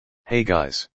Hey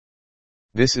guys.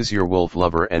 This is your wolf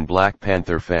lover and Black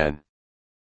Panther fan.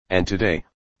 And today,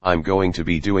 I'm going to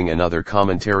be doing another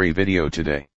commentary video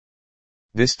today.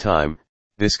 This time,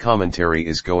 this commentary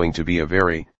is going to be a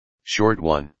very short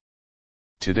one.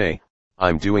 Today,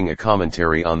 I'm doing a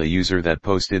commentary on the user that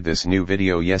posted this new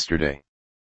video yesterday.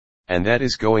 And that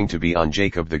is going to be on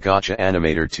Jacob the Gacha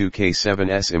Animator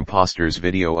 2K7's Imposters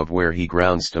video of where he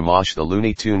grounds Tomosh the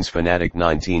Looney Tunes fanatic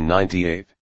 1998.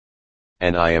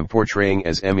 And I am portraying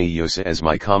as Emi Yosa as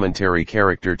my commentary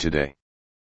character today.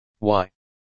 Why?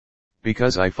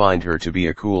 Because I find her to be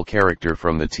a cool character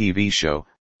from the TV show,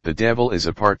 The Devil is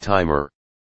a Part-Timer.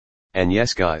 And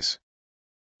yes guys.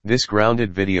 This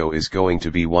grounded video is going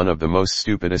to be one of the most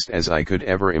stupidest as I could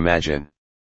ever imagine.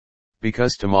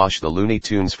 Because Tomosh the Looney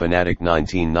Tunes fanatic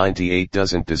 1998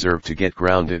 doesn't deserve to get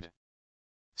grounded.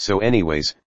 So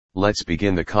anyways, let's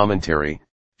begin the commentary,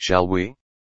 shall we?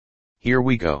 Here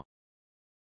we go.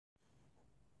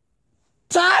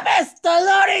 Thomas the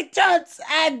Looney Tunes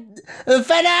and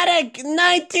fanatic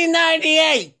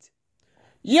 1998.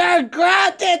 You're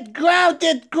grounded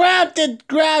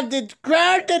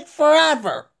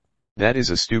forever. That is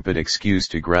a stupid excuse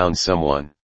to ground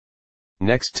someone.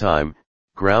 Next time,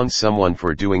 ground someone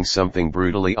for doing something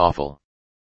brutally awful.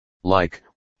 Like,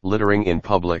 littering in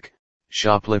public,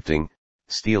 shoplifting,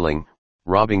 stealing,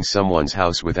 robbing someone's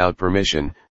house without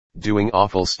permission, doing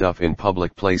awful stuff in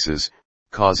public places,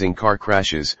 causing car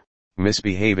crashes,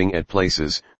 misbehaving at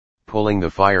places, pulling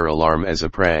the fire alarm as a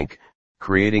prank,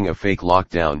 creating a fake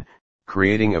lockdown,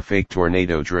 creating a fake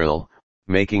tornado drill,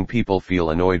 making people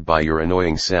feel annoyed by your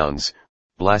annoying sounds,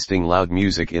 blasting loud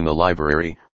music in the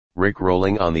library,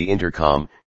 rickrolling on the intercom,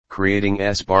 creating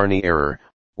Barney error,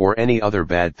 or any other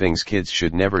bad things kids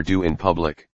should never do in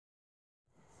public.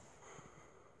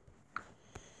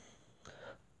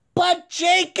 But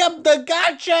Jacob the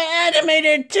Gacha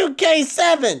Animator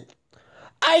 2K7,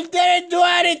 I didn't do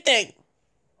anything.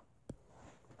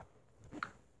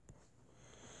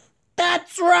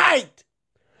 That's right.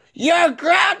 You're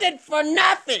grounded for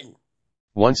nothing.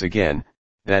 Once again,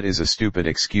 that is a stupid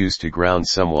excuse to ground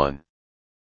someone.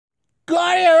 Go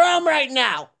to your room right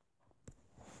now.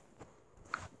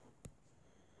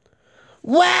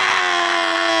 Wah!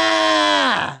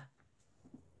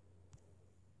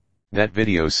 That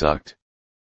video sucked.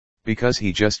 Because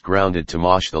he just grounded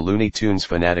Tomosh the Looney Tunes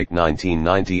fanatic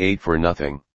 1998 for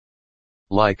nothing.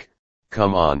 Like,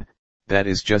 come on, that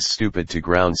is just stupid to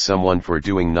ground someone for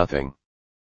doing nothing.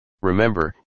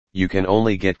 Remember, you can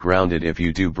only get grounded if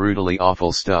you do brutally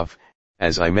awful stuff,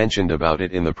 as I mentioned about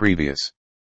it in the previous.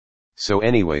 So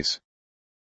anyways.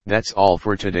 That's all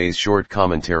for today's short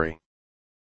commentary.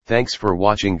 Thanks for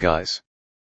watching guys.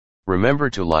 Remember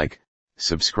to like,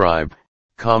 subscribe,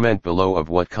 comment below of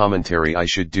what commentary I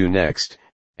should do next,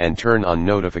 and turn on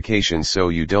notifications so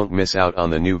you don't miss out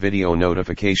on the new video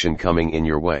notification coming in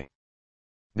your way.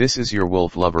 This is your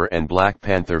wolf lover and Black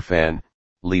Panther fan,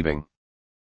 leaving.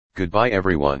 Goodbye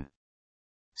everyone.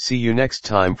 See you next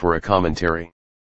time for a commentary.